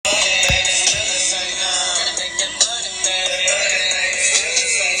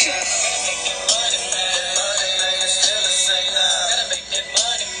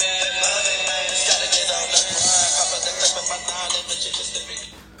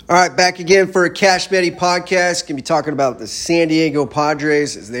All right, back again for a Cash Betty podcast. Going to be talking about the San Diego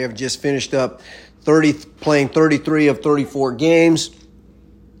Padres as they have just finished up playing 33 of 34 games.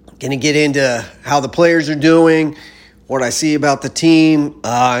 Going to get into how the players are doing, what I see about the team.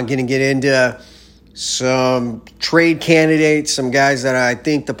 I'm going to get into some trade candidates, some guys that I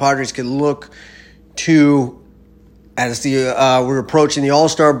think the Padres could look to as we're approaching the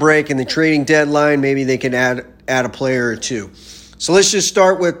All-Star break and the trading deadline. Maybe they can add a player or two. So let's just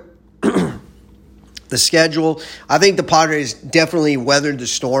start with the schedule. I think the Padres definitely weathered the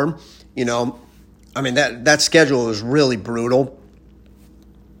storm. That schedule is really brutal.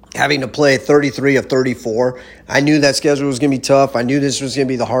 Having to play 33 of 34. I knew that schedule was going to be tough. I knew this was going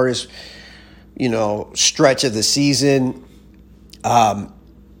to be the hardest, stretch of the season. But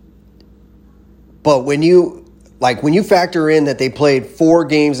when you factor in that they played 4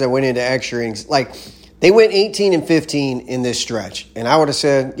 games that went into extra innings, they went 18 and 15 in this stretch. And I would have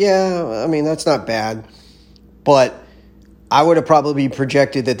said, that's not bad. But I would have probably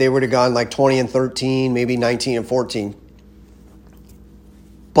projected that they would have gone 20 and 13, maybe 19 and 14.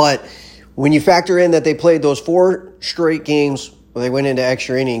 But when you factor in that they played those 4 straight games where they went into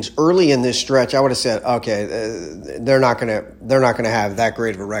extra innings early in this stretch, I would have said, okay, they're not gonna have that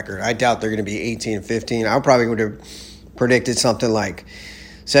great of a record. I doubt they're going to be 18 and 15. I probably would have predicted something like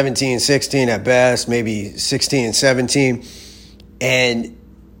 17 and 16 at best, maybe 16 and 17. And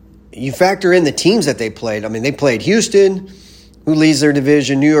you factor in the teams that they played. They played Houston, who leads their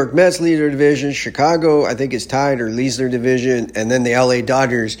division. New York Mets lead their division. Chicago, I think, is tied or leads their division. And then the LA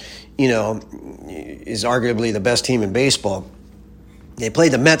Dodgers, is arguably the best team in baseball. They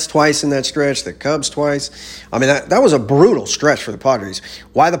played the Mets twice in that stretch, the Cubs twice. That was a brutal stretch for the Padres.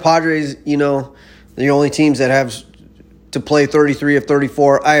 Why the Padres, the only teams that have to play 33 of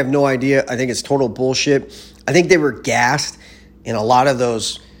 34, I have no idea. I think it's total bullshit. I think they were gassed in a lot of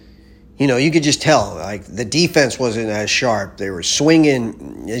those. You could just tell, the defense wasn't as sharp. They were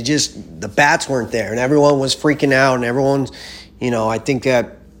swinging. The bats weren't there, and everyone was freaking out, and everyone's, I think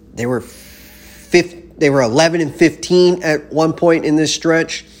that they were 11 and 15 at one point in this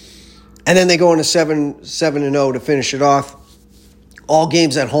stretch, and then they go into 7-0 to finish it off. All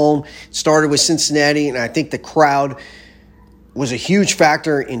games at home. Started with Cincinnati, and I think the crowd was a huge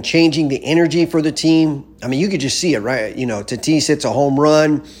factor in changing the energy for the team. You could just see it, right? Tatis hits a home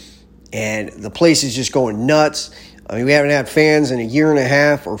run, and the place is just going nuts. We haven't had fans in a year and a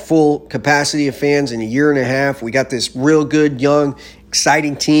half, or full capacity of fans in a year and a half. We got this real good, young,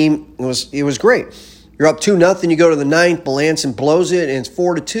 exciting team. It was great. You're up 2-0, you go to the 9th, Melancon blows it, and it's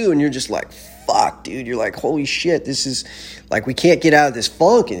 4-2, and you're just like, fuck, dude. You're like, holy shit, this is, we can't get out of this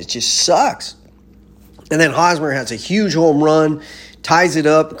funk, and it just sucks. And then Hosmer has a huge home run, ties it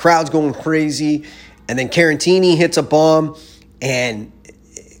up, the crowd's going crazy, and then Caratini hits a bomb, and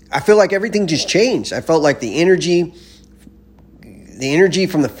I feel like everything just changed. I felt like the energy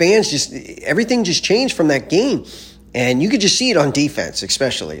from the fans, everything just changed from that game. And you could just see it on defense,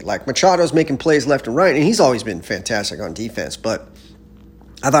 especially. Machado's making plays left and right, and he's always been fantastic on defense. But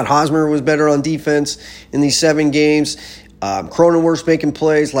I thought Hosmer was better on defense in these 7 games. Cronenworth's making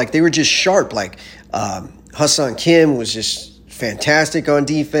plays. They were just sharp. Hassan Kim was just fantastic on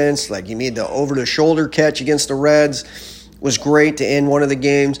defense. He made the over-the-shoulder catch against the Reds. Was great to end one of the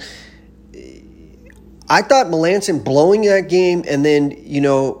games. I thought Melancon blowing that game and then,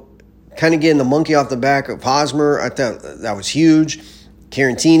 kind of getting the monkey off the back of Hosmer, I thought that was huge.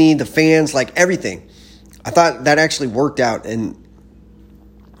 Caratini, the fans, everything. I thought that actually worked out. And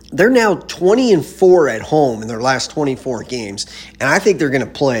they're now 20-4 at home in their last 24 games. And I think they're going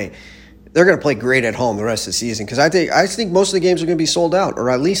to play great at home the rest of the season, because I think most of the games are going to be sold out, or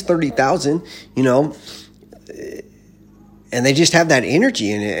at least 30,000, And they just have that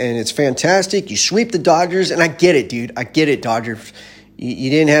energy, and it's fantastic. You sweep the Dodgers, and I get it, dude. I get it, Dodgers.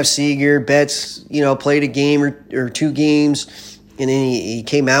 You didn't have Seager. Betts, played a game or 2 games, and then he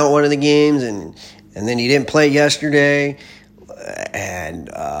came out one of the games, and then he didn't play yesterday. And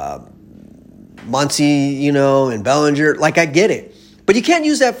Muncy, and Bellinger. I get it. But you can't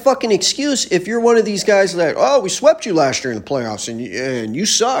use that fucking excuse if you're one of these guys that, we swept you last year in the playoffs, and you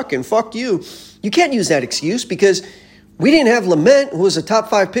suck, and fuck you. You can't use that excuse, because we didn't have Lament, who was a top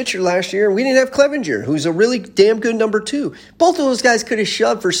 5 pitcher last year, and we didn't have Clevenger, who's a really damn good number 2. Both of those guys could have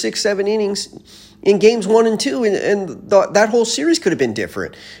shoved for 6-7 innings in games 1 and 2, and that whole series could have been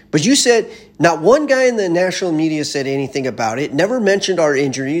different. But you said not one guy in the national media said anything about it, never mentioned our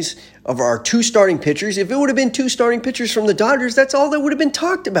injuries of our 2 starting pitchers. If it would have been 2 starting pitchers from the Dodgers, that's all that would have been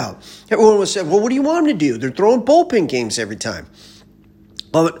talked about. Everyone would have said, well, what do you want them to do? They're throwing bullpen games every time.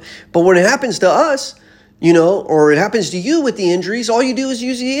 But when it happens to us, or it happens to you with the injuries. All you do is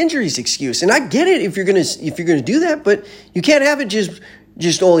use the injuries excuse. And I get it if you're gonna do that, but you can't have it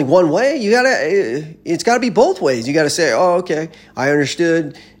just only one way. It's gotta be both ways. You gotta say, oh, okay, I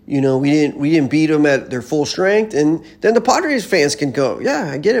understood. We didn't beat them at their full strength, and then the Padres fans can go, yeah,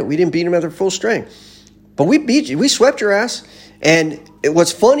 I get it. We didn't beat them at their full strength, but we beat you. We swept your ass. And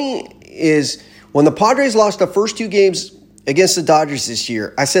what's funny is when the Padres lost the first 2 games against the Dodgers this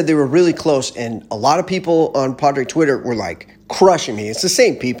year, I said they were really close, and a lot of people on Padre Twitter were like crushing me. It's the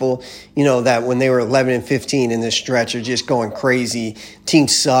same people, that when they were 11-15 in this stretch are just going crazy. Team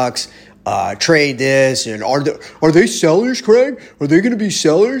sucks. Trade this, and are they sellers, Craig? Are they going to be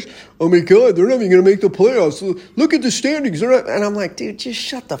sellers? Oh my God, they're not even going to make the playoffs. Look at the standings. And I'm like, dude, just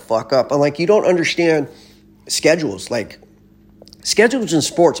shut the fuck up. I'm like, you don't understand schedules. Like, schedules in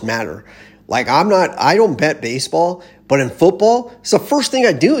sports matter. Like, I don't bet baseball, but in football, it's the first thing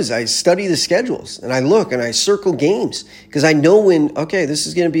I do is I study the schedules, and I look and I circle games because I know this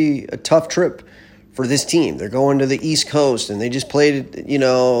is going to be a tough trip for this team. They're going to the East Coast, and they just played,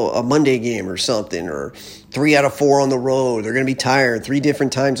 a Monday game or something, or 3 out of 4 on the road. They're going to be tired, 3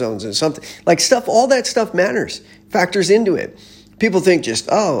 different time zones and something. Like all that stuff matters, factors into it. People think just,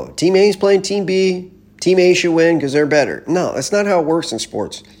 Team A is playing Team B, Team A should win because they're better. No, that's not how it works in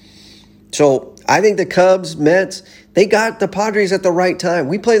sports. So I think the Cubs, Mets, they got the Padres at the right time.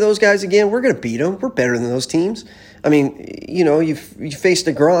 We play those guys again, we're going to beat them. We're better than those teams. I mean, you faced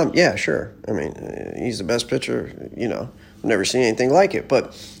DeGrom. Yeah, sure. I mean, he's the best pitcher, I've never seen anything like it.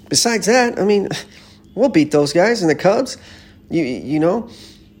 But besides that, I mean, we'll beat those guys. And the Cubs,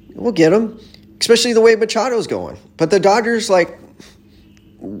 we'll get them, especially the way Machado's going. But the Dodgers, like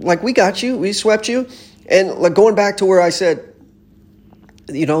we got you. We swept you. And like going back to where I said,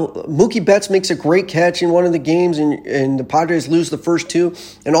 Mookie Betts makes a great catch in one of the games, and the Padres lose the first 2.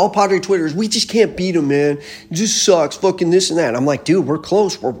 And all Padre Twitter is, we just can't beat them, man. It just sucks, fucking this and that. I'm like, dude, we're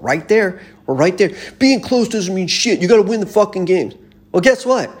close. We're right there. We're right there. Being close doesn't mean shit. You got to win the fucking games. Well, guess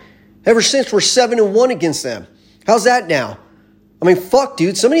what? Ever since, we're 7-1 against them. How's that now? I mean, fuck,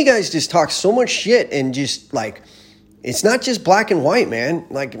 dude. Some of you guys just talk so much shit and just, like, it's not just black and white, man.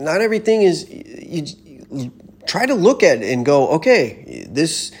 Like, not everything is... You try to look at it and go, okay,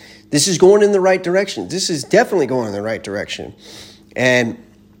 this is going in the right direction. This is definitely going in the right direction. And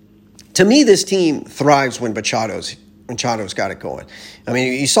to me, this team thrives when Machado's got it going. I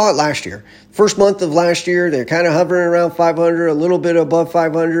mean, you saw it last year. First month of last year, they're kind of hovering around 500, a little bit above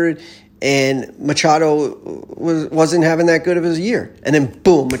 500, and Machado wasn't having that good of a year. And then,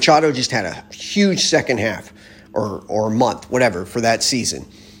 boom, Machado just had a huge second half or month, whatever, for that season.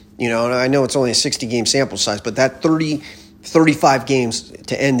 And I know it's only a 60-game sample size, but that 35 games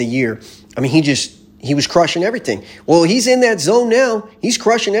to end the year, I mean, he was crushing everything. Well, he's in that zone now. He's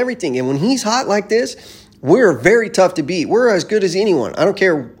crushing everything. And when he's hot like this, we're very tough to beat. We're as good as anyone. I don't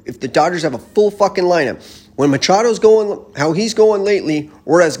care if the Dodgers have a full fucking lineup. When Machado's going, how he's going lately,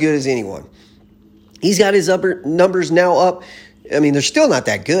 we're as good as anyone. He's got his upper numbers now up. I mean, they're still not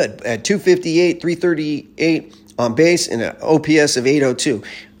that good at 258, 338 on base, and an OPS of 802.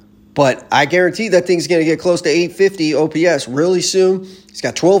 But I guarantee that thing's going to get close to 850 OPS really soon. He's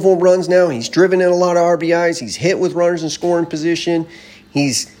got 12 home runs now. He's driven in a lot of RBIs. He's hit with runners in scoring position.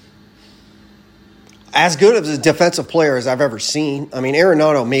 He's as good of a defensive player as I've ever seen. I mean,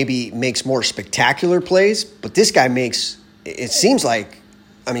 Arenado maybe makes more spectacular plays, but this guy makes, it seems like,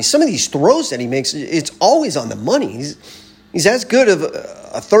 I mean, some of these throws that he makes, it's always on the money. He's as good of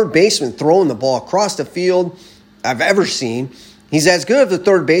a third baseman throwing the ball across the field I've ever seen. He's as good of a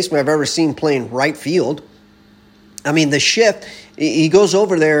third baseman I've ever seen playing right field. I mean, the shift, he goes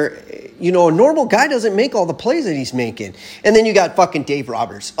over there. A normal guy doesn't make all the plays that he's making. And then you got fucking Dave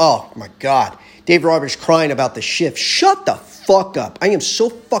Roberts. Oh, my God. Dave Roberts crying about the shift. Shut the fuck up. I am so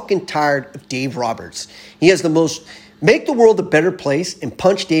fucking tired of Dave Roberts. He has the most... Make the world a better place and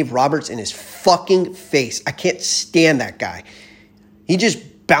punch Dave Roberts in his fucking face. I can't stand that guy. He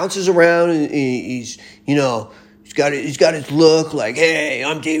just bounces around and he's got his look like, hey,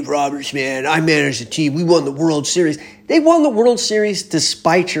 I'm Dave Roberts, man. I managed the team. We won the World Series. They won the World Series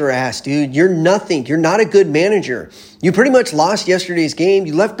despite your ass, dude. You're nothing. You're not a good manager. You pretty much lost yesterday's game.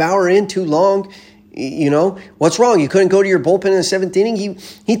 You left Bauer in too long. What's wrong? You couldn't go to your bullpen in the seventh inning.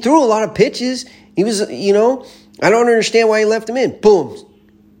 He threw a lot of pitches. He was, I don't understand why he left him in. Boom.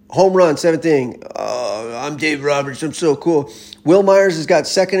 Home run, seventh inning. I'm Dave Roberts. I'm so cool. Will Myers has got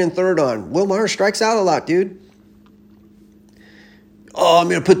second and third on. Will Myers strikes out a lot, dude. Oh, I'm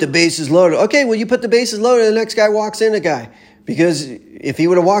going to put the bases loaded. Okay, well, you put the bases loaded, the next guy walks in a guy. Because if he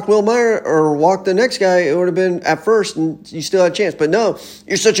would have walked Will Meyer or walked the next guy, it would have been at first, and you still had a chance. But no,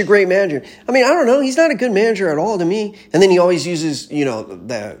 you're such a great manager. I mean, I don't know. He's not a good manager at all to me. And then he always uses,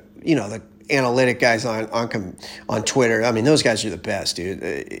 the analytic guys on Twitter. I mean, those guys are the best,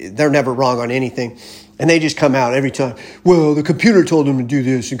 dude. They're never wrong on anything. And they just come out every time, well, the computer told him to do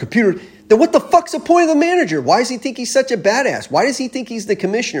this, and computer. Then what the fuck's the point of the manager? Why does he think he's such a badass? Why does he think he's the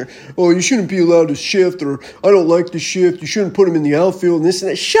commissioner? Oh, you shouldn't be allowed to shift, or I don't like the shift. You shouldn't put him in the outfield and this and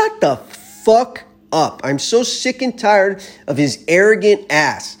that. Shut the fuck up. I'm so sick and tired of his arrogant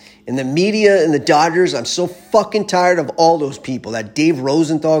ass. And the media and the Dodgers, I'm so fucking tired of all those people. That Dave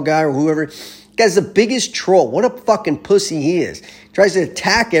Rosenthal guy or whoever. The guy's the biggest troll. What a fucking pussy he is. Tries to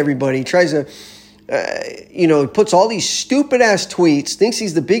attack everybody. Tries to... he puts all these stupid-ass tweets, thinks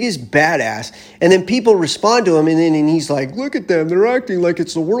he's the biggest badass, and then people respond to him, and he's like, look at them, they're acting like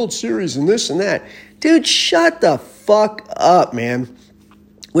it's the World Series and this and that. Dude, shut the fuck up, man.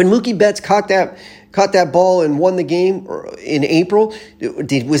 When Mookie Betts caught that ball and won the game in April,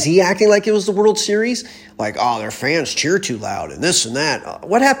 was he acting like it was the World Series? Like, oh, their fans cheer too loud and this and that.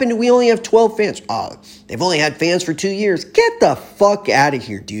 What happened? We only have 12 fans. Oh, they've only had fans for 2 years. Get the fuck out of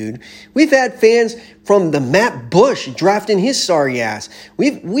here, dude. We've had fans from the Matt Bush drafting his sorry ass.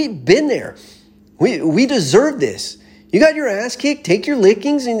 We've been there. We deserve this. You got your ass kicked, take your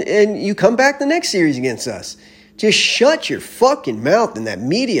lickings, and you come back the next series against us. Just shut your fucking mouth. And that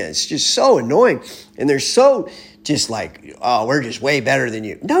media is just so annoying. And they're so just like, oh, we're just way better than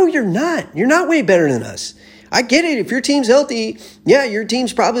you. No, you're not. You're not way better than us. I get it. If your team's healthy, yeah, your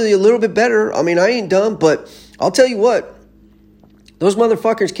team's probably a little bit better. I mean, I ain't dumb, but I'll tell you what. Those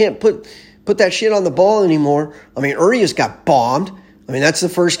motherfuckers can't put that shit on the ball anymore. I mean, Urias got bombed. I mean, that's the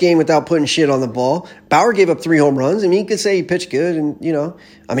first game without putting shit on the ball. Bauer gave up 3 home runs. I mean, you could say he pitched good, and,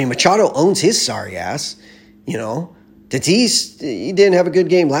 I mean, Machado owns his sorry ass. Tatis, he didn't have a good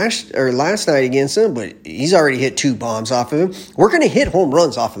game last night against him, but he's already hit 2 bombs off of him. We're going to hit home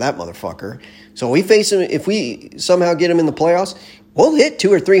runs off of that motherfucker. So we face him, if we somehow get him in the playoffs, we'll hit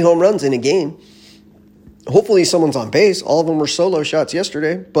 2 or 3 home runs in a game. Hopefully someone's on base. All of them were solo shots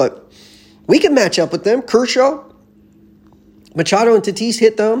yesterday, but we can match up with them. Kershaw, Machado and Tatis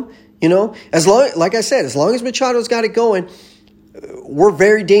hit them, like I said, as long as Machado's got it going, we're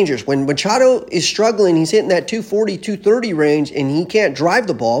very dangerous. When Machado is struggling, he's hitting that 240, 230 range, and he can't drive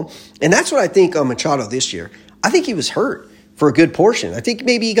the ball. And that's what I think on Machado this year. I think he was hurt for a good portion. I think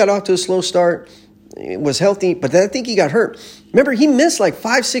maybe he got off to a slow start, was healthy, but then I think he got hurt. Remember, he missed like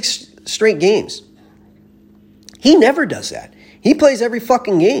 5-6 straight games. He never does that. He plays every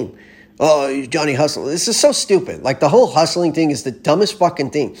fucking game. Oh, Johnny Hustle. This is so stupid. Like, the whole hustling thing is the dumbest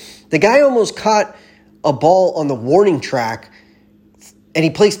fucking thing. The guy almost caught a ball on the warning track, and he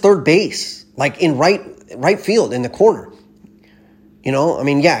plays third base, like in right field in the corner. I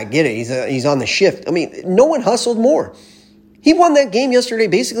mean, yeah, I get it. He's on the shift. I mean, no one hustled more. He won that game yesterday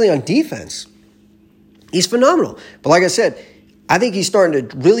basically on defense. He's phenomenal. But like I said, I think he's starting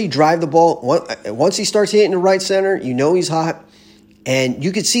to really drive the ball. Once he starts hitting the right center, he's hot. And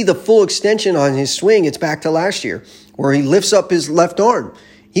you could see the full extension on his swing. It's back to last year where he lifts up his left arm.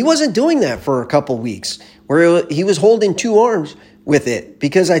 He wasn't doing that for a couple weeks where he was holding 2 arms with it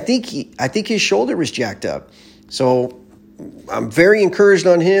because I think his shoulder was jacked up. So I'm very encouraged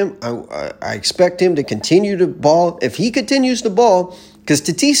on him. I expect him to continue to ball. If he continues to ball, because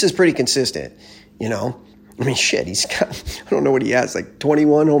Tatis is pretty consistent, I mean, shit, he's got, I don't know what he has, like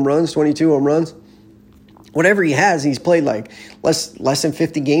 21 home runs, 22 home runs. Whatever he has, he's played like less than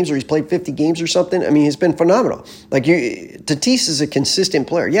 50 games, or he's played 50 games or something. I mean, he's been phenomenal. Like, Tatis is a consistent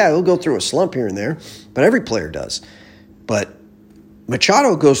player. Yeah, he'll go through a slump here and there, but every player does. But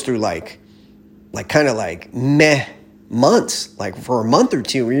Machado goes through like kind of like meh months, like for a month or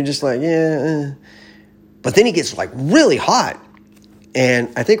two where you're just like, yeah. But then he gets like really hot. And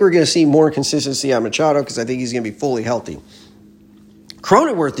I think we're going to see more consistency on Machado because I think he's going to be fully healthy.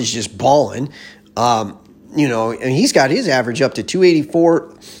 Cronenworth is just balling. And he's got his average up to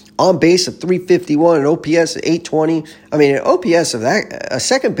 284, on base of 351, an OPS of 820. I mean, an OPS of that, a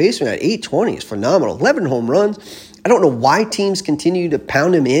second baseman at 820 is phenomenal. 11 home runs. I don't know why teams continue to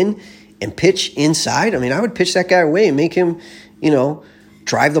pound him in and pitch inside. I mean, I would pitch that guy away and make him,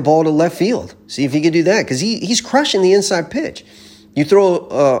 drive the ball to left field. See if he could do that because he's crushing the inside pitch. You throw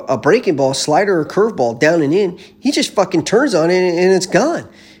a breaking ball, slider or curveball down and in, he just fucking turns on it and it's gone.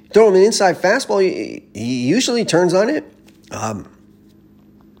 You throw him an inside fastball, he usually turns on it. I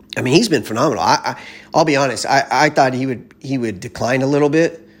mean, he's been phenomenal. I'll be honest. I thought he would decline a little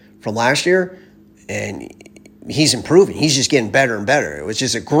bit from last year, and he's improving. He's just getting better and better. It was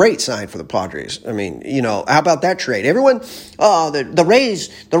just a great sign for the Padres. I mean, how about that trade? Everyone, the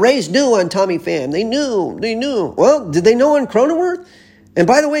Rays knew on Tommy Pham. They knew. Well, did they know on Cronenworth? And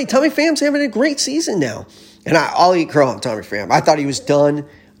by the way, Tommy Pham's having a great season now. And I'll eat crow on Tommy Pham. I thought he was done.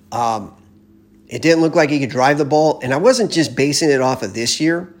 It didn't look like he could drive the ball. And I wasn't just basing it off of this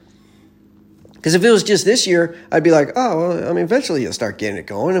year. Because if it was just this year, I'd be like, oh, well, I mean, eventually he'll start getting it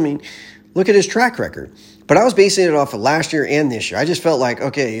going. I mean, look at his track record. But I was basing it off of last year and this year. I just felt like,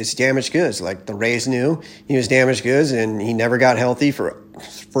 okay, he's damaged goods. Like the Rays knew he was damaged goods, and he never got healthy for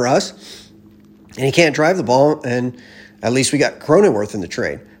us. And he can't drive the ball, and at least we got Cronenworth in the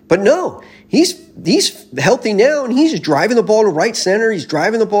trade. But no, he's healthy now, and he's driving the ball to right center. He's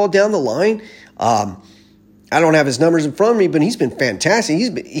driving the ball down the line. I don't have his numbers in front of me, but he's been fantastic.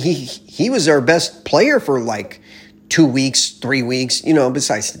 He was our best player for like 2 weeks, 3 weeks,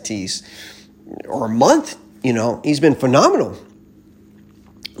 besides Tatis, or a month. He's been phenomenal.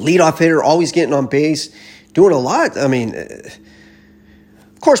 Leadoff hitter, always getting on base, doing a lot. I mean,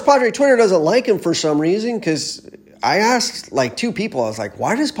 of course, Padre Twitter doesn't like him for some reason, because I asked like 2 people, I was like,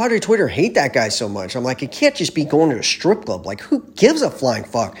 why does Padre Twitter hate that guy so much? I'm like, it can't just be going to a strip club. Like, who gives a flying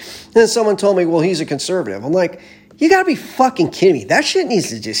fuck? And then someone told me, well, he's a conservative. I'm like, you got to be fucking kidding me. That shit needs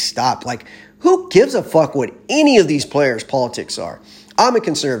to just stop. Like, who gives a fuck what any of these players' politics are? I'm a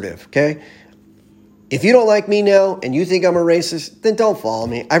conservative, okay? If you don't like me now and you think I'm a racist, then don't follow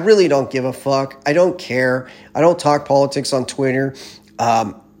me. I really don't give a fuck. I don't care. I don't talk politics on Twitter.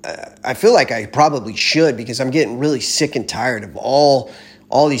 I feel like I probably should, because I'm getting really sick and tired of all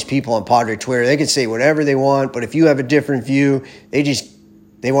these people on Padre Twitter. They can say whatever they want, but if you have a different view,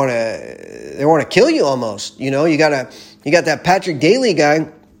 they want to kill you almost. You got that Patrick Daly guy.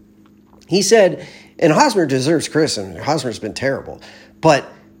 He said, and Hosmer deserves criticism. Hosmer's been terrible,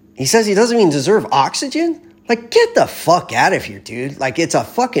 but he says he doesn't even deserve oxygen. Like, get the fuck out of here, dude. Like, it's a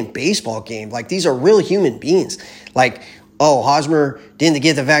fucking baseball game. Like, these are real human beings. Like, oh, Hosmer didn't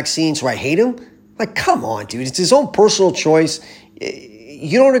get the vaccine, so I hate him? Like, come on, dude. It's his own personal choice.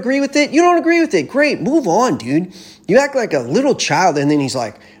 You don't agree with it? You don't agree with it. Great. Move on, dude. You act like a little child, and then he's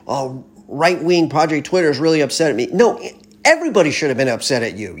like, oh, right-wing Padre Twitter is really upset at me. No, everybody should have been upset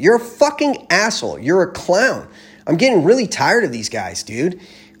at you. You're a fucking asshole. You're a clown. I'm getting really tired of these guys, dude.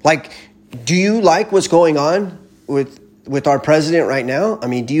 Like, do you like what's going on with our president right now? I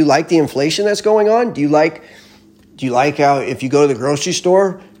mean, do you like the inflation that's going on? Do you like how if you go to the grocery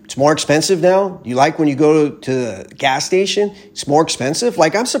store, it's more expensive now? Do you like when you go to the gas station, it's more expensive?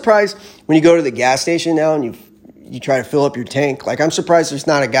 Like, I'm surprised when you go to the gas station now and you try to fill up your tank. Like, I'm surprised there's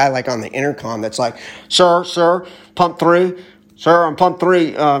not a guy like on the intercom that's like, sir, pump 3. Sir, on pump 3,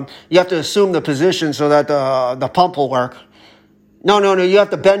 you have to assume the position so that the pump will work. No, you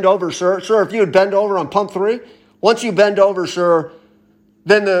have to bend over, sir. Sir, if you would bend over on pump 3, once you bend over, sir,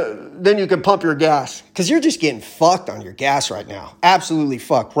 then you can pump your gas. Because you're just getting fucked on your gas right now. Absolutely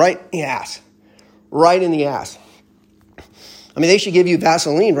fucked. Right in the ass. Right in the ass. I mean, they should give you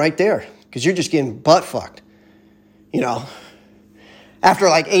Vaseline right there. Because you're just getting butt fucked. After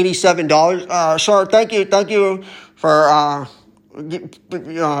like $87. Sir, thank you for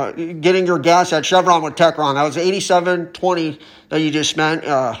getting your gas at Chevron with Techron. That was $87.20 that you just spent.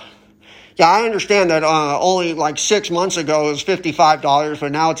 Yeah, I understand that only like 6 months ago it was $55,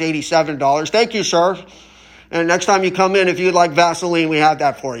 but now it's $87. Thank you, sir. And next time you come in, if you'd like Vaseline, we have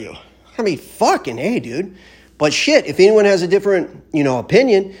that for you. I mean, fucking hey, dude. But shit, if anyone has a different,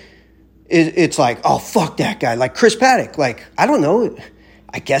 opinion, it's like, oh, fuck that guy. Like Chris Paddock. Like, I don't know.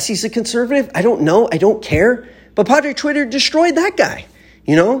 I guess he's a conservative. I don't know. I don't care. But Padre Twitter destroyed that guy,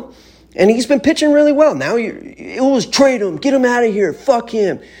 And he's been pitching really well. Now it was trade him, get him out of here, fuck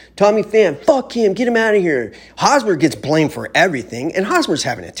him. Tommy Pham, fuck him, get him out of here. Hosmer gets blamed for everything, and Hosmer's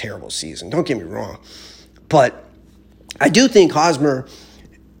having a terrible season. Don't get me wrong. But I do think Hosmer,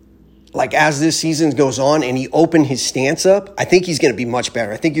 like as this season goes on and he opened his stance up, I think he's going to be much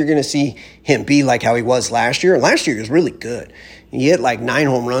better. I think you're going to see him be like how he was last year. And last year he was really good. He hit like 9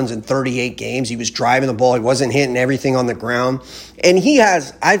 home runs in 38 games. He was driving the ball. He wasn't hitting everything on the ground. And he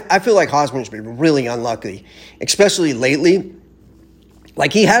has, I feel like Hosmer's been really unlucky, especially lately.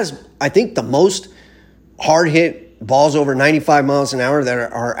 Like he has, I think, the most hard hit balls over 95 miles an hour that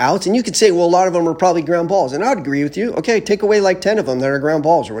are outs. And you could say, well, a lot of them are probably ground balls. And I'd agree with you. Okay, take away like 10 of them that are ground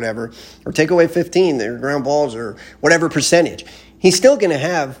balls or whatever. Or take away 15 that are ground balls or whatever percentage. He's still going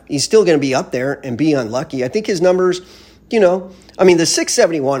to be up there and be unlucky. I think his numbers, the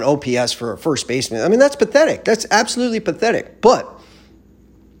 671 OPS for a first baseman, that's pathetic. That's absolutely pathetic. But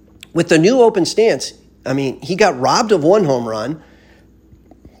with the new open stance, he got robbed of 1 home run.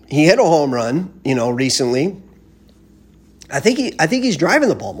 He hit a home run, recently. I think he's driving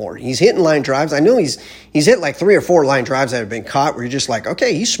the ball more. He's hitting line drives. I know he's hit like 3 or 4 line drives that have been caught where you're just like,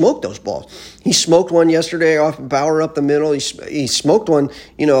 okay, he smoked those balls. He smoked one yesterday off Bauer up the middle. He smoked one,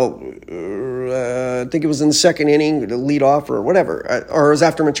 I think it was in the second inning to lead off or whatever, or it was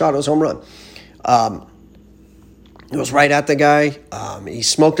after Machado's home run. It was right at the guy. He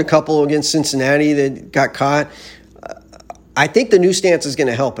smoked a couple against Cincinnati that got caught. I think the new stance is going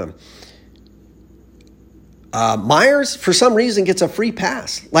to help him. Myers, for some reason, gets a free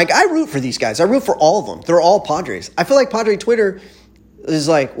pass. Like, I root for these guys. I root for all of them. They're all Padres. I feel like Padre Twitter is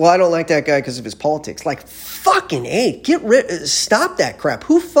like, well, I don't like that guy because of his politics. Like, fucking A, stop that crap.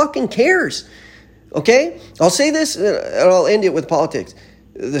 Who fucking cares? Okay? I'll say this, and I'll end it with politics.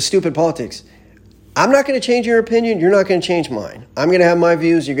 The stupid politics. I'm not going to change your opinion. You're not going to change mine. I'm going to have my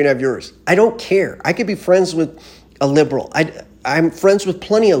views. You're going to have yours. I don't care. I could be friends with a liberal. I'm friends with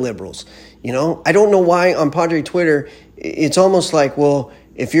plenty of liberals. I don't know why on Padre Twitter, it's almost like, well,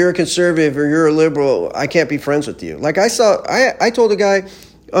 if you're a conservative or you're a liberal, I can't be friends with you. Like I told a guy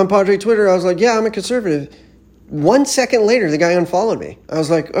on Padre Twitter, I was like, yeah, I'm a conservative. 1 second later, the guy unfollowed me. I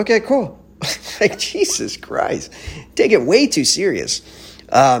was like, okay, cool. Like, Jesus Christ. Take it way too serious.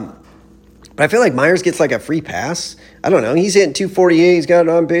 But I feel like Myers gets like a free pass. I don't know. He's hitting 248. He's got an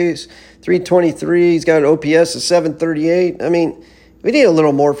on base 323. He's got an OPS of 738. I mean, we need a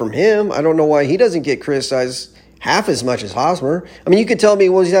little more from him. I don't know why he doesn't get criticized half as much as Hosmer. I mean, you could tell me,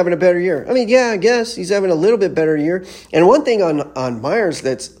 well, he's having a better year. I mean, yeah, I guess he's having a little bit better year. And one thing on Myers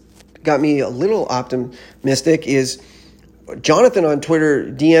that's got me a little optimistic is Jonathan on Twitter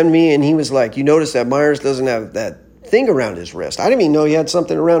DM'd me, and he was like, you notice that Myers doesn't have that thing around his wrist. I didn't even know he had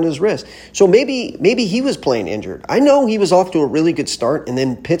something around his wrist. So maybe he was playing injured. I know he was off to a really good start, and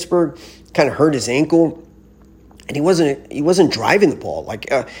then Pittsburgh kind of hurt his ankle. And he wasn't driving the ball.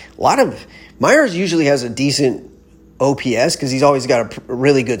 Like a lot of Myers usually has a decent OPS because he's always got a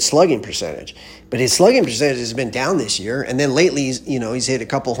really good slugging percentage. But his slugging percentage has been down this year. And then lately, he's hit a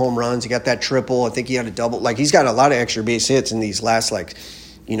couple home runs. He got that triple. I think he had a double. Like, he's got a lot of extra base hits in these last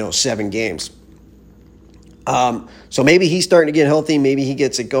 7 games. So maybe he's starting to get healthy. Maybe he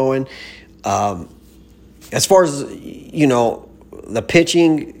gets it going. As far as the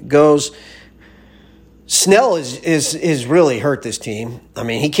pitching goes, Snell is really hurt this team. I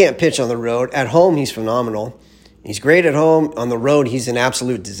mean, he can't pitch on the road. At home, he's phenomenal. He's great at home. On the road, he's an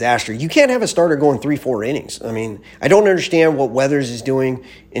absolute disaster. You can't have a starter going 3-4 innings. I mean, I don't understand what Weathers is doing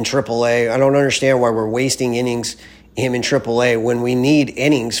in AAA. I don't understand why we're wasting innings him in AAA when we need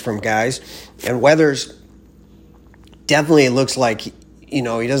innings from guys. And Weathers definitely looks like, he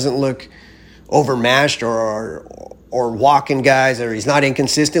doesn't look overmatched or walking guys, or he's not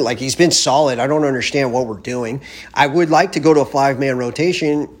inconsistent. Like, he's been solid. I don't understand what we're doing. I would like to go to a 5-man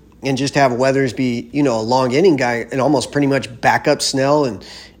rotation and just have Weathers be, a long inning guy and almost pretty much back up Snell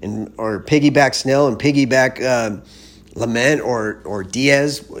or piggyback Snell and piggyback Lament or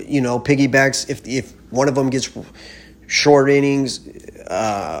Diaz, piggybacks if one of them gets short innings,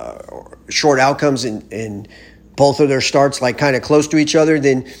 short outcomes in both of their starts, like kind of close to each other,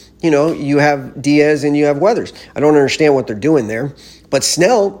 then you have Diaz and you have Weathers. I don't understand what they're doing there. But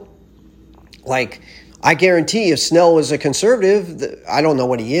Snell, I guarantee if Snell was a conservative, I don't know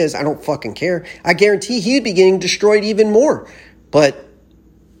what he is. I don't fucking care. I guarantee he'd be getting destroyed even more. But,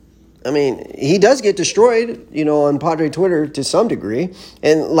 I mean, he does get destroyed, on Padre Twitter to some degree.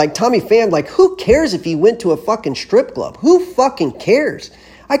 And like Tommy Pham, who cares if he went to a fucking strip club? Who fucking cares?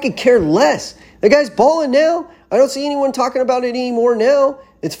 I could care less. The guy's balling now. I don't see anyone talking about it anymore now.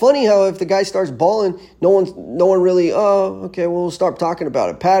 It's funny how if the guy starts balling, no one really, okay, well, we'll stop talking about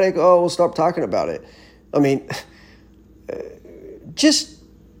it. Paddock, we'll stop talking about it. I mean, just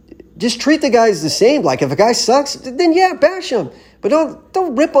treat the guys the same. Like, if a guy sucks, then yeah, bash him. But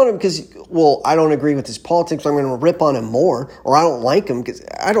don't rip on him because, well, I don't agree with his politics. I'm going to rip on him more, or I don't like him because,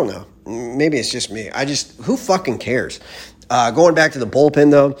 I don't know. Maybe it's just me. Who fucking cares? Going back to the bullpen,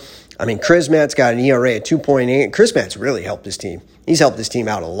 though, I mean, Chris Matt's got an ERA at 2.8. Chris Matt's really helped this team. He's helped this team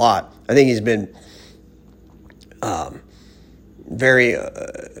out a lot. I think he's been very, I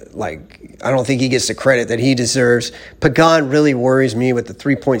don't think he gets the credit that he deserves. Pagan really worries me with the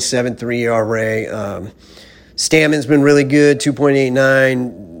 3.73 ERA. Stammen's been really good,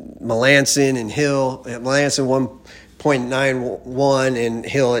 2.89. Melanson and Hill. Melanson 1.91 and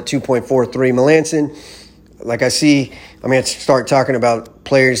Hill at 2.43. Melanson, I'm going to start talking about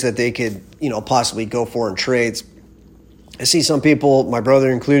players that they could, possibly go for in trades. I see some people, my brother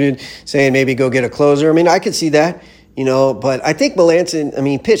included, saying maybe go get a closer. I mean, I could see that, but I think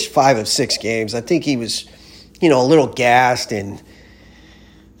Melanson, pitched 5 of 6 games. I think he was, a little gassed, and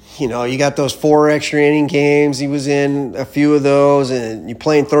You got those 4 extra inning games. He was in a few of those, and you're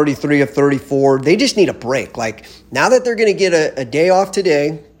playing 33 of 34. They just need a break. Like, now that they're going to get a day off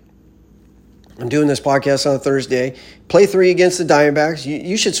today, I'm doing this podcast on a Thursday, play 3 against the Diamondbacks.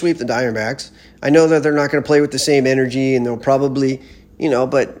 You should sweep the Diamondbacks. I know that they're not going to play with the same energy, and they'll probably,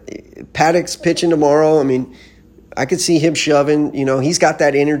 but Paddock's pitching tomorrow. I mean, I could see him shoving. He's got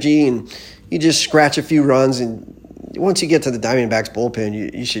that energy, and you just scratch a few runs, and once you get to the Diamondbacks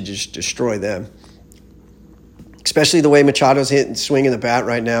bullpen, you should just destroy them. Especially the way Machado's hitting, swinging the bat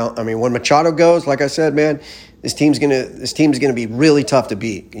right now. I mean, when Machado goes, like I said, man, this team's gonna be really tough to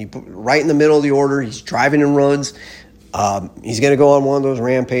beat. Right in the middle of the order, he's driving in runs. He's gonna go on one of those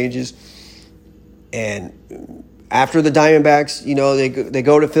rampages. And after the Diamondbacks, they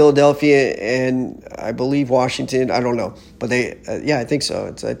go to Philadelphia and I believe Washington. I don't know, but I think so.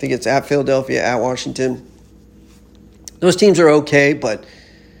 I think it's at Philadelphia, at Washington. Those teams are okay, but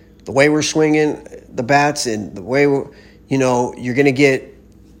the way we're swinging the bats and the way you're going to get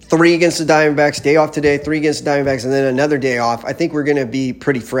 3 against the Diamondbacks, day off today, 3 against the Diamondbacks, and then another day off, I think we're going to be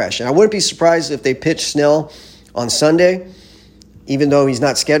pretty fresh. And I wouldn't be surprised if they pitch Snell on Sunday, even though he's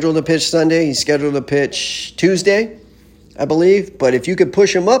not scheduled to pitch Sunday. He's scheduled to pitch Tuesday, I believe. But if you could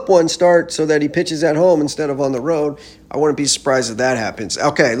push him up one start so that he pitches at home instead of on the road, I wouldn't be surprised if that happens.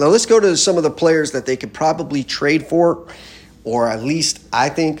 Okay, now let's go to some of the players that they could probably trade for, or at least I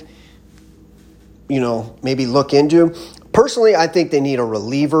think, maybe look into. Personally, I think they need a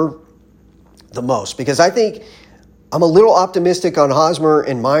reliever the most, because I think I'm a little optimistic on Hosmer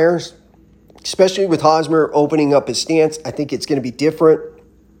and Myers, especially with Hosmer opening up his stance. I think it's going to be different.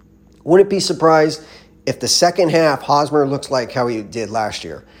 Wouldn't be surprised if the second half Hosmer looks like how he did last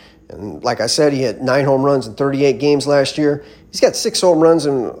year. And like I said, he had 9 home runs in 38 games last year. He's got 6 home runs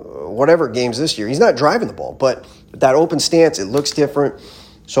in whatever games this year. He's not driving the ball, but with that open stance, it looks different.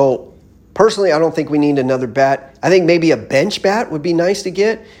 So personally, I don't think we need another bat. I think maybe a bench bat would be nice to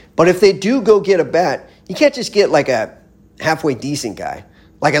get. But if they do go get a bat, you can't just get like a halfway decent guy.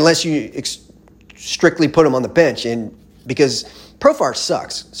 Like, unless you strictly put him on the bench, and because Profar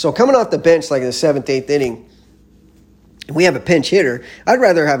sucks. So coming off the bench like in the 7th, 8th inning, and we have a pinch hitter, I'd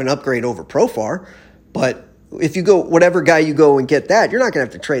rather have an upgrade over Profar. But if you go, whatever guy you go and get that, you're not going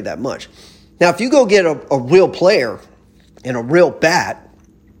to have to trade that much. Now, if you go get a real player and a real bat,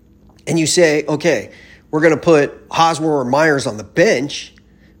 and you say, okay, we're going to put Hosmer or Myers on the bench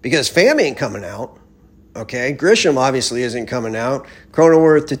because Pham ain't coming out. Okay, Grisham obviously isn't coming out.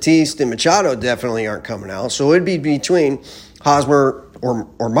 Cronenworth, Tatis, and Machado definitely aren't coming out. So it'd be between Hosmer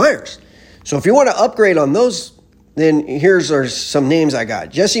or Myers. So if you want to upgrade on those, then here's some names I got.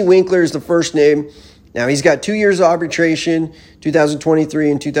 Jesse Winkler is the first name. Now he's got 2 years of arbitration,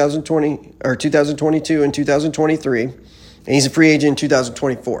 2023 and 2020, or 2022 and 2023, and he's a free agent in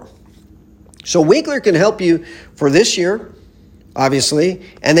 2024. So Winkler can help you for this year, obviously,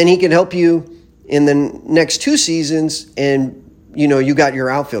 and then he can help you in the next 2 seasons, and you got your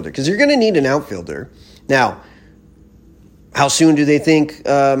outfielder, because you're going to need an outfielder. Now, how soon do they think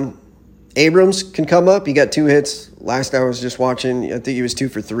Abrams can come up? He got 2 hits. Last I was just watching, I think he was 2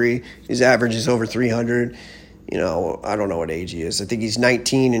 for 3. His average is over 300. I don't know what age he is. I think he's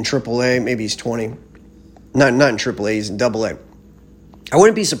 19 in AAA. Maybe he's 20. Not in AAA. He's in AA. I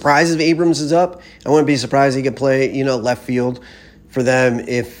wouldn't be surprised if Abrams is up. I wouldn't be surprised he could play, left field for them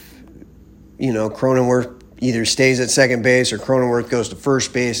if, Cronenworth either stays at second base or Cronenworth goes to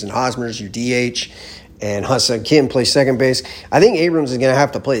first base and Hosmer's your DH and Ha-Seong Kim plays second base. I think Abrams is going to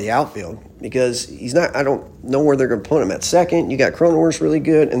have to play the outfield because he's not – I don't know where they're going to put him at second. You got Cronenworth's really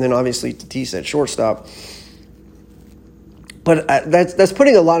good, and then obviously Tatis at shortstop. But that's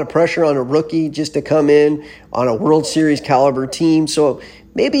putting a lot of pressure on a rookie just to come in on a World Series caliber team. So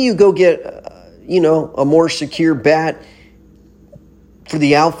maybe you go get, a more secure bat for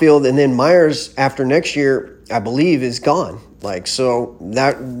the outfield, and then Myers after next year, I believe, is gone. So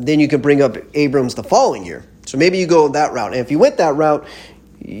then you can bring up Abrams the following year. So maybe you go that route. And if you went that route,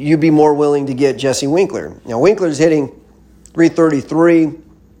 you'd be more willing to get Jesse Winkler. Now, Winkler's hitting .333.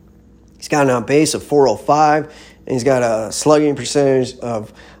 He's got an on base of .405. And he's got a slugging percentage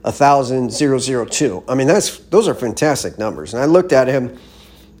of 1,002. I mean, those are fantastic numbers. And I looked at him.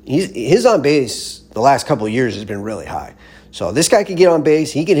 His on base the last couple of years has been really high. So this guy can get on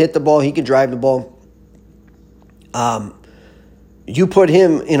base. He can hit the ball. He can drive the ball. You put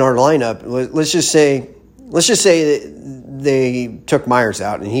him in our lineup. Let's just say they took Myers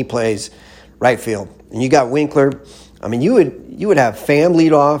out and he plays right field. And you got Winkler. I mean, you would have Pham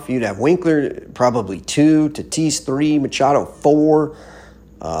lead off. You'd have Winkler probably 2, Tatis 3, Machado 4.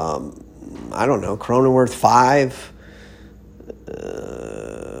 I don't know, Cronenworth 5.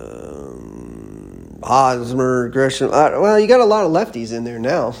 Hosmer, Gresham. Well, you got a lot of lefties in there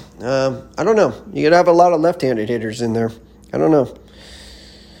now. I don't know. You could have a lot of left-handed hitters in there. I don't know.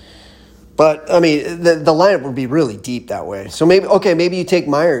 But, I mean, the lineup would be really deep that way. So maybe you take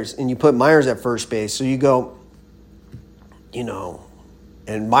Myers and you put Myers at first base. So you go,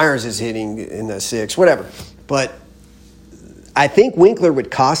 and Myers is hitting in the 6, whatever. But I think Winkler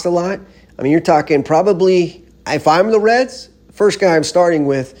would cost a lot. I mean, you're talking probably, if I'm the Reds, first guy I'm starting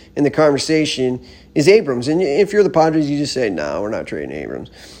with in the conversation is Abrams. And if you're the Padres, you just say, no, we're not trading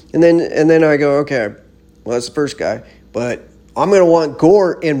Abrams. And then I go, okay, well, that's the first guy. But I'm going to want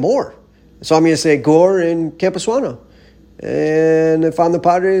Gore and more. So I'm going to say Gore and Campusano. And if I'm the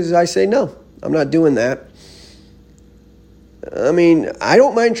Padres, I say no. I'm not doing that. I mean, I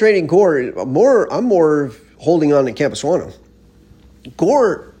don't mind trading Gore. I'm more holding on to Campusano.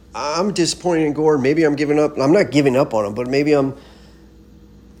 Gore, I'm disappointed in Gore. Maybe I'm giving up. I'm not giving up on him, but maybe I'm,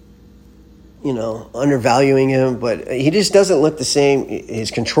 undervaluing him. But he just doesn't look the same. His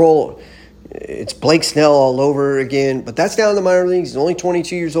control, it's Blake Snell all over again. But that's down in the minor leagues. He's only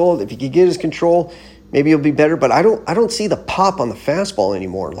 22 years old. If he could get his control, maybe he'll be better. But I don't see the pop on the fastball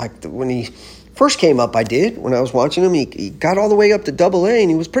anymore. Like when he first came up, I did. When I was watching him, he got all the way up to Double-A,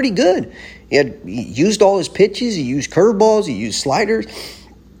 and he was pretty good. He used all his pitches. He used curveballs. He used sliders.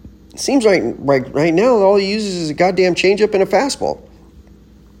 It seems like right now all he uses is a goddamn changeup and a fastball.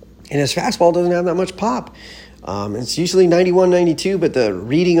 And his fastball doesn't have that much pop. It's usually 91, 92, but the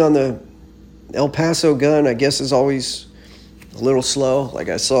reading on the El Paso gun, I guess, is always a little slow. Like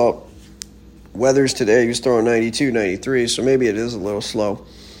I saw Weathers today, he was throwing 92, 93, so maybe it is a little slow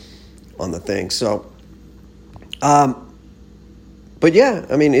on the thing. So, but yeah,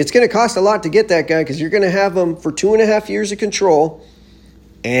 I mean, it's going to cost a lot to get that guy because you're going to have him for 2.5 years of control,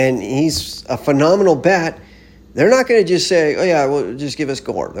 and he's a phenomenal bat. They're not going to just say, oh, yeah, well, just give us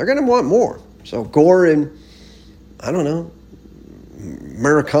Gore. They're going to want more. So Gore and, I don't know,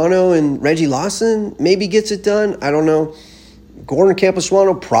 Maricano and Reggie Lawson maybe gets it done. I don't know. Gore and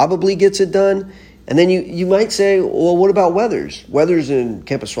Campusano probably gets it done. And then you might say, well, what about Weathers? Weathers and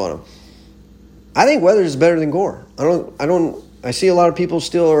Campusano. I think Weathers is better than Gore. I see a lot of people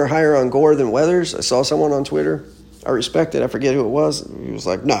still are higher on Gore than Weathers. I saw someone on Twitter. I respect it. I forget who it was. He was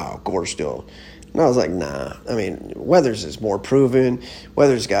like, no, Gore still. And I was like, nah. I mean, Weathers is more proven.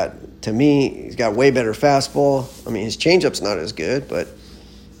 Weathers he's got way better fastball. I mean, his changeup's not as good, but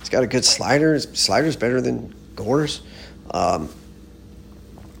he's got a good slider. His slider's better than Gore's.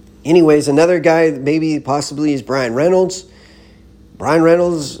 Anyways, another guy maybe possibly is Brian Reynolds. Brian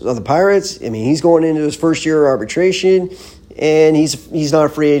Reynolds of the Pirates, I mean, he's going into his first year of arbitration, and he's not a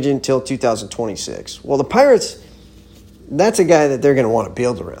free agent until 2026. Well, the Pirates, that's a guy that they're going to want to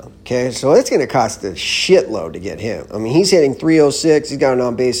build around, okay? So it's going to cost a shitload to get him. I mean, he's hitting 306. He's got an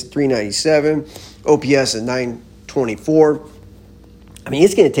on-base at 397, OPS at 924. I mean,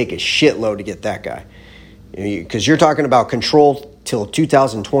 it's going to take a shitload to get that guy because you're talking about control till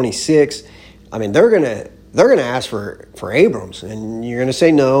 2026. I mean, they're going to ask for Abrams, and you're going to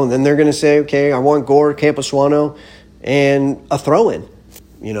say no, and then they're going to say, okay, I want Gore, Campusano, and a throw-in,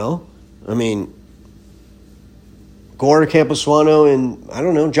 I mean, Gore, Campusano, and, I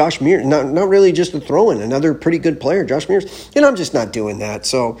don't know, Josh Mears. Not really just a throw-in, another pretty good player, Josh Mears. And I'm just not doing that,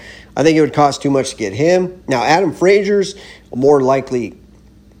 so I think it would cost too much to get him. Now, Adam Frazier's a more likely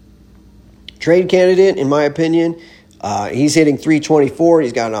trade candidate, in my opinion. He's hitting 324.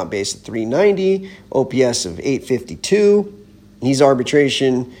 He's got an on-base at 390, OPS of 852. He's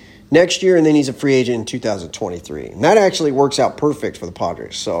arbitration next year, and then he's a free agent in 2023. And that actually works out perfect for the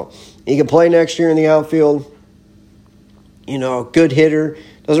Padres. So he can play next year in the outfield. Good hitter.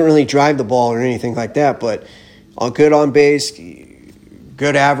 Doesn't really drive the ball or anything like that, but good on base,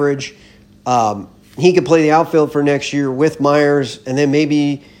 good average. He could play the outfield for next year with Myers, and then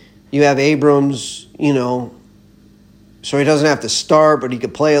maybe you have Abrams, so he doesn't have to start, but he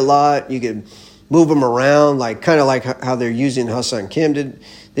could play a lot. You could move him around, kind of like how they're using Ha-Seong Kim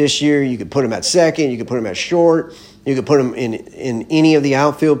this year. You could put him at second. You could put him at short. You could put him in any of the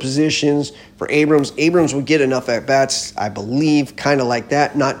outfield positions. For Abrams, Abrams would get enough at-bats, I believe, kind of like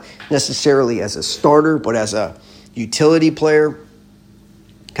that. Not necessarily as a starter, but as a utility player,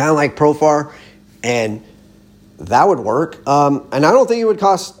 kind of like Profar. And that would work. And I don't think it would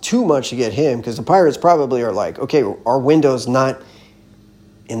cost too much to get him because the Pirates probably are like, okay, our window's not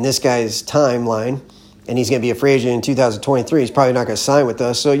in this guy's timeline, and he's going to be a free agent in 2023. He's probably not going to sign with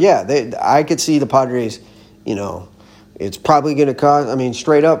us. So, yeah, I could see the Padres, it's probably going to cost,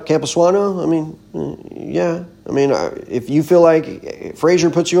 straight up, Campusano, yeah. If you feel like Frazier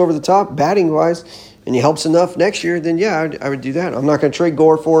puts you over the top batting-wise and he helps enough next year, then, yeah, I would do that. I'm not going to trade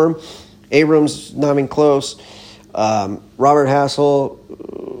Gore for him. Abrams, not even close. Robert Hassel,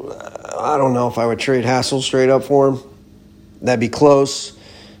 I don't know if I would trade Hassel straight up for him. That'd be close.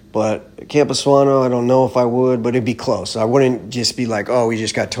 But Campusano, I don't know if I would, but it'd be close. I wouldn't just be like, oh, we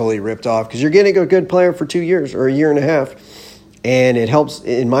just got totally ripped off, because you're getting a good player for 2 years or a year and a half. And it helps,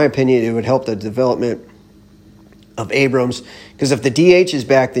 in my opinion, it would help the development of Abrams, because if the DH is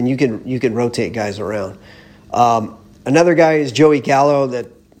back, then you can rotate guys around. Another guy is Joey Gallo that,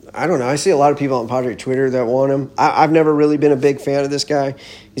 I don't know, I see a lot of people on Padre Twitter that want him. I've never really been a big fan of this guy.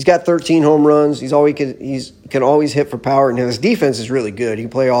 He's got 13 home runs. He can always hit for power, and his defense is really good. He can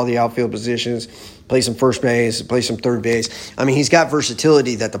play all the outfield positions, play some first base, play some third base. I mean, he's got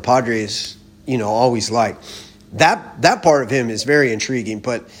versatility that the Padres, always like. That part of him is very intriguing,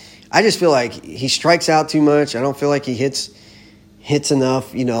 but I just feel like he strikes out too much. I don't feel like he hits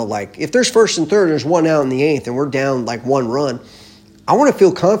enough. Like if there's first and third, there's one out in the eighth, and we're down like 1 run. I want to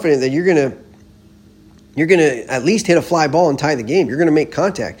feel confident that you're gonna at least hit a fly ball and tie the game. You're gonna make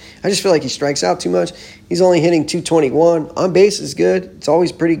contact. I just feel like he strikes out too much. He's only hitting .221. On base is good. It's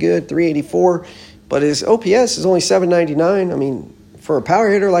always pretty good, .384. But his OPS is only .799. I mean, for a power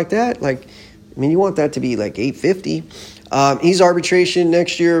hitter like that, you want that to be like .850. He's arbitration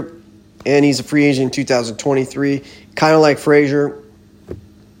next year, and he's a free agent in 2023. Kind of like Frazier.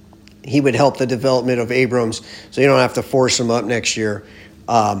 He would help the development of Abrams, so you don't have to force him up next year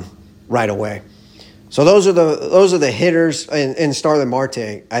right away. So those are the hitters, and Starlin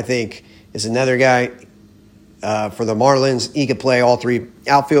Marte, I think, is another guy for the Marlins. He could play all 3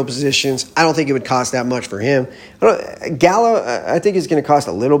 outfield positions. I don't think it would cost that much for him. Gallo, I think is going to cost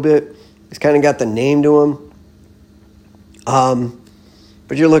a little bit. He's kind of got the name to him.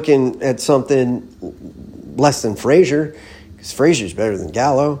 But you're looking at something less than Frazier, because Frazier's better than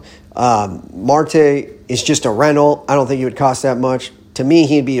Gallo. Marte is just a rental. I don't think he would cost that much. To me,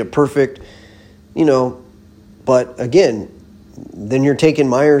 he'd be a perfect, but again, then you're taking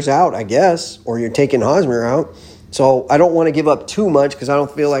Myers out, I guess, or you're taking Hosmer out. So I don't want to give up too much, because I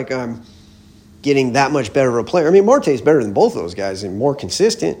don't feel like I'm getting that much better of a player. I mean, Marte is better than both those guys and more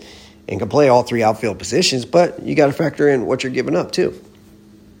consistent and can play all 3 outfield positions, but you got to factor in what you're giving up too.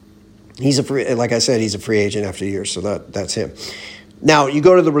 Like I said, he's a free agent after a year, so that's him. Now, you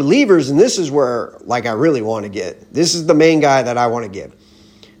go to the relievers, and this is where, I really want to get. This is the main guy that I want to give.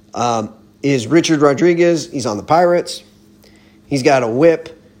 Is Richard Rodriguez. He's on the Pirates. He's got a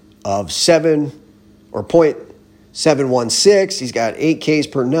whip of 7 or .716. He's got 8 Ks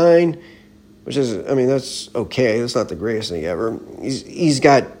per 9, which is, that's okay. That's not the greatest thing ever. He's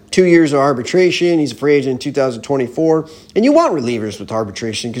got 2 years of arbitration. He's a free agent in 2024. And you want relievers with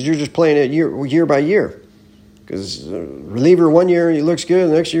arbitration, because you're just playing it year by year. Because reliever 1 year, he looks good,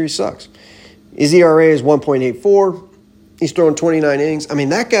 the next year he sucks. His ERA is 1.84. He's throwing 29 innings.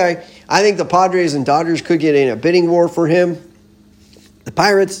 That guy, I think the Padres and Dodgers could get in a bidding war for him. The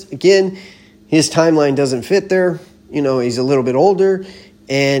Pirates, again, his timeline doesn't fit there. He's a little bit older,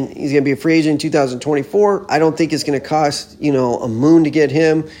 and he's going to be a free agent in 2024. I don't think it's going to cost, a moon to get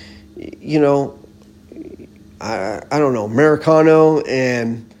him. I don't know, Americano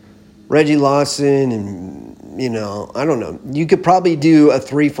and Reggie Lawson and, I don't know. You could probably do a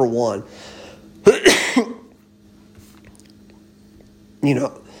 3-for-1.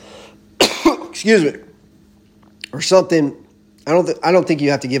 Excuse me, or something. I don't think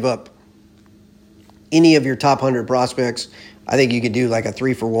you have to give up any of your top 100 prospects. I think you could do like a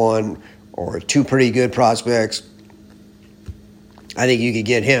 3-for-1 or 2 pretty good prospects. I think you could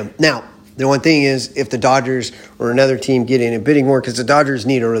get him. Now, the one thing is, if the Dodgers or another team get in a bidding war, because the Dodgers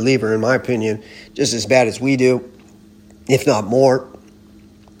need a reliever, in my opinion, just as bad as we do, if not more.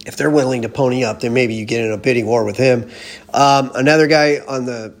 If they're willing to pony up, then maybe you get in a bidding war with him. Another guy on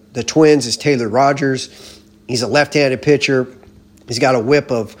the Twins is Taylor Rogers. He's a left-handed pitcher. He's got a whip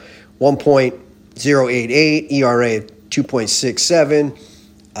of 1.088, ERA of 2.67.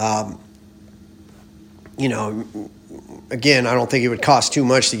 Again, I don't think it would cost too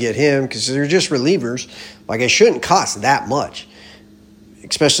much to get him, because they're just relievers. It shouldn't cost that much,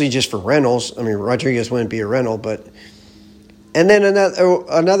 especially just for rentals. Rodriguez wouldn't be a rental, but... And then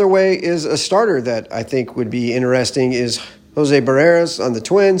another way is a starter that I think would be interesting is Jose Barreras on the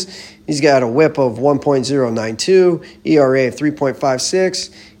Twins. He's got a whip of 1.092, ERA of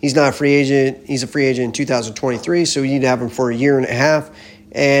 3.56. He's not a free agent. He's a free agent in 2023, so you need to have him for a year and a half.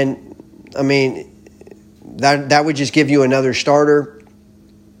 And, that would just give you another starter.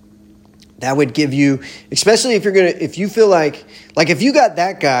 That would give you, especially if you feel like if you got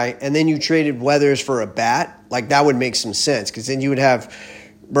that guy and then you traded Weathers for a bat, that would make some sense, because then you would have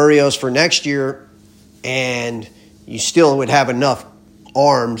Berrios for next year, and you still would have enough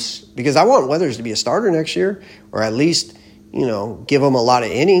arms, because I want Weathers to be a starter next year, or at least, give him a lot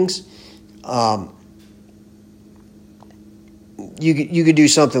of innings. You could do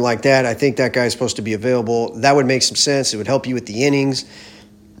something like that. I think that guy's supposed to be available. That would make some sense. It would help you with the innings,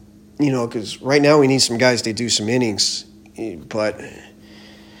 because right now we need some guys to do some innings. But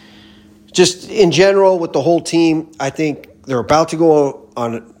just in general with the whole team, I think they're about to go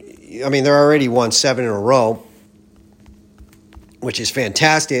on. I mean, they're already won 7 in a row, which is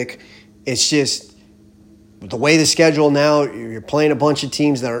fantastic. It's just the way the schedule now, you're playing a bunch of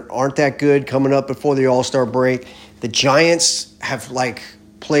teams that aren't that good coming up before the All-Star break. The Giants have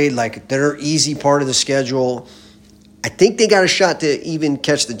played their easy part of the schedule. I think they got a shot to even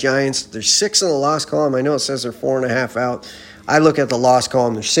catch the Giants. They're 6 in the loss column. I know it says they're 4.5 out. I look at the loss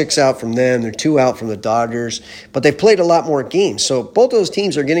column. They're 6 out from them. They're 2 out from the Dodgers. But they've played a lot more games. So both those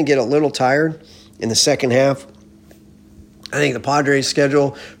teams are going to get a little tired in the second half. I think the Padres'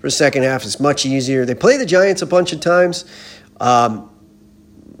 schedule for the second half is much easier. They play the Giants a bunch of times. I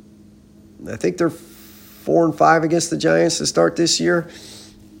think they're 4-5 against the Giants to start this year.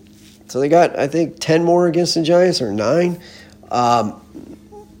 So they got, I think, 10 more against the Giants, or 9.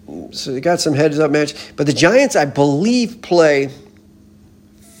 So they got some heads-up match. But the Giants, I believe, play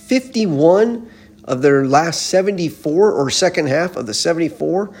 51 of their last 74, or second half of the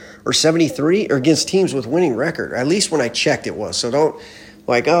 74 or 73 are against teams with winning record. At least when I checked it was. So don't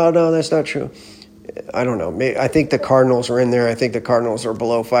oh, no, that's not true. I don't know. I think the Cardinals are in there. I think the Cardinals are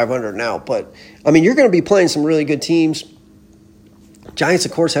below 500 now. But, I mean, you're going to be playing some really good teams. Giants,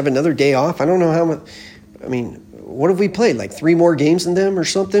 of course, have another day off. I don't know how much. I mean, what have we played? 3 more games than them or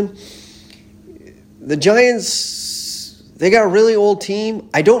something? The Giants, they got a really old team.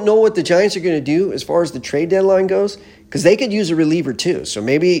 I don't know what the Giants are going to do as far as the trade deadline goes, because they could use a reliever too. So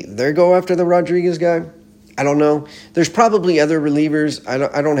maybe they go after the Rodriguez guy. I don't know. There's probably other relievers.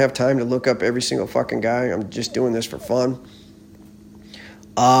 I don't have time to look up every single fucking guy. I'm just doing this for fun.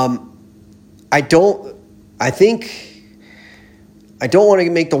 I don't want to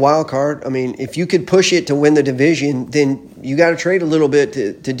make the wild card. I mean, if you could push it to win the division, then you got to trade a little bit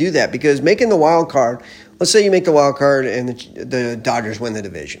to do that, because making the wild card, let's say you make the wild card and the Dodgers win the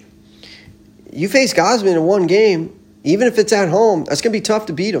division. You face Gausman in one game, even if it's at home, that's going to be tough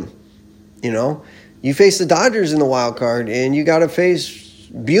to beat them. You face the Dodgers in the wild card, and you got to face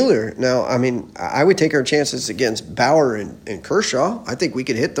Buehler. Now, I mean, I would take our chances against Bauer and Kershaw. I think we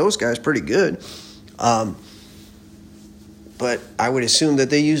could hit those guys pretty good. But I would assume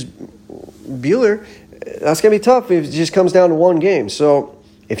that they use Buehler. That's going to be tough if it just comes down to one game. So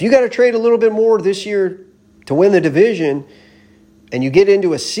if you got to trade a little bit more this year to win the division, and you get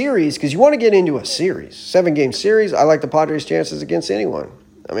into a series, because you want to get into a series, 7-game series, I like the Padres' chances against anyone.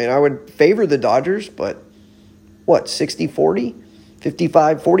 I mean, I would favor the Dodgers, but 60-40,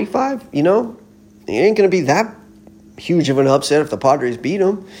 55-45, It ain't going to be that huge of an upset if the Padres beat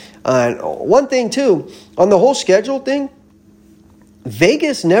them. And one thing, too, on the whole schedule thing,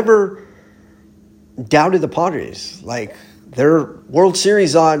 Vegas never doubted the Padres. Their World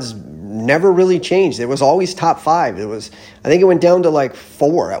Series odds never really changed. It was always top 5. I think it went down to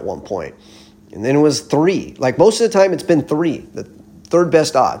 4 at one point. And then it was 3. Most of the time it's been 3, the third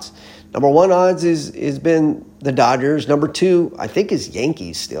best odds. Number 1 odds is been the Dodgers. Number 2, I think, is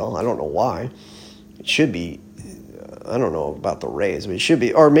Yankees still. I don't know why. It should be. I don't know about the Rays, but it should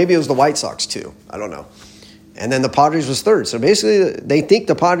be. Or maybe it was the White Sox too. I don't know. And then the Padres was 3rd. So basically they think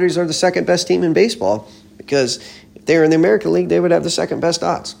the Padres are the second best team in baseball, because if they were in the American League, they would have the second best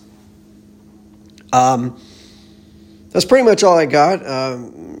odds. That's pretty much all I got.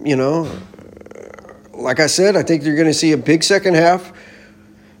 Like I said, I think you're going to see a big second half.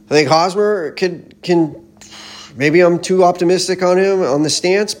 I think Hosmer can maybe I'm too optimistic on him on the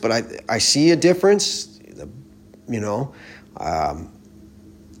stance, but I see a difference.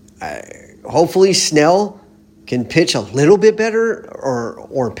 Hopefully Snell can pitch a little bit better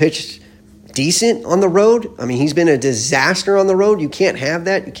or pitch decent on the road. I mean, he's been a disaster on the road. You can't have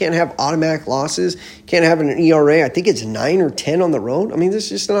that. You can't have automatic losses. You can't have an ERA. I think it's 9 or 10 on the road. I mean, this is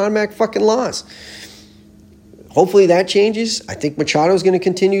just an automatic fucking loss. Hopefully that changes. I think Machado's going to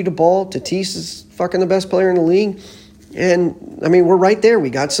continue to ball. Tatis is fucking the best player in the league. And, I mean, we're right there. We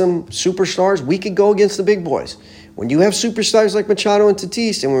got some superstars. We could go against the big boys. When you have superstars like Machado and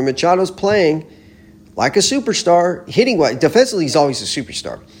Tatis, and when Machado's playing like a superstar, hitting-wise, defensively he's always a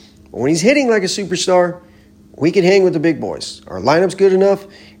superstar. But when he's hitting like a superstar, we can hang with the big boys. Our lineup's good enough.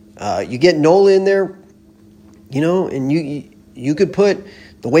 You get Nola in there, and you could put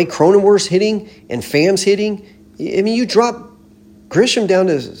the way Cronenworth's hitting and Pham's hitting. I mean, you drop Grisham down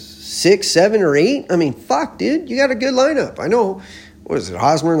to 6, 7, or 8. I mean, fuck, dude. You got a good lineup. I know what is it,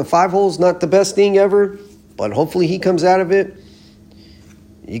 Hosmer in the 5 holes, not the best thing ever, but hopefully he comes out of it.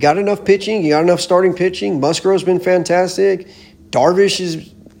 You got enough pitching. You got enough starting pitching. Musgrove's been fantastic. Darvish is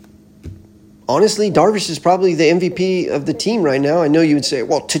probably the MVP of the team right now. I know you would say,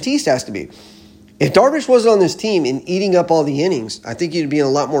 well, Tatis has to be. If Darvish wasn't on this team and eating up all the innings, I think you'd be in a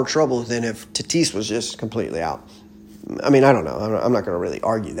lot more trouble than if Tatis was just completely out. I mean, I don't know. I'm not going to really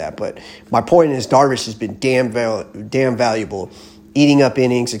argue that. But my point is Darvish has been damn valuable, eating up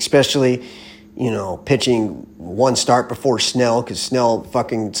innings, especially – pitching one start before Snell, because Snell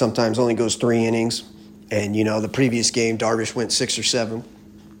fucking sometimes only goes 3 innings. And, the previous game, Darvish went 6 or 7.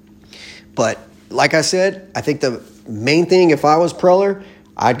 But like I said, I think the main thing, if I was Preller,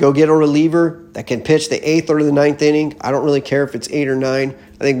 I'd go get a reliever that can pitch the 8th or the 9th inning. I don't really care if it's 8 or 9.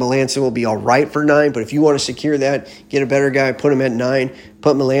 I think Melancon will be all right for 9. But if you want to secure that, get a better guy, put him at 9.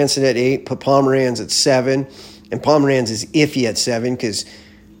 Put Melancon at 8. Put Pomeranz at 7. And Pomeranz is iffy at 7 because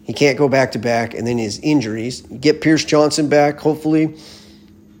he can't go back-to-back, and then his injuries. You get Pierce Johnson back, hopefully.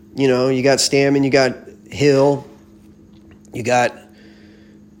 You got Stammen, you got Hill, you got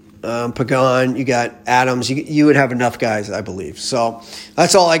Pagan, you got Adams. You would have enough guys, I believe. So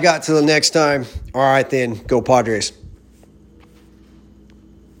that's all I got till the next time. All right, then. Go Padres.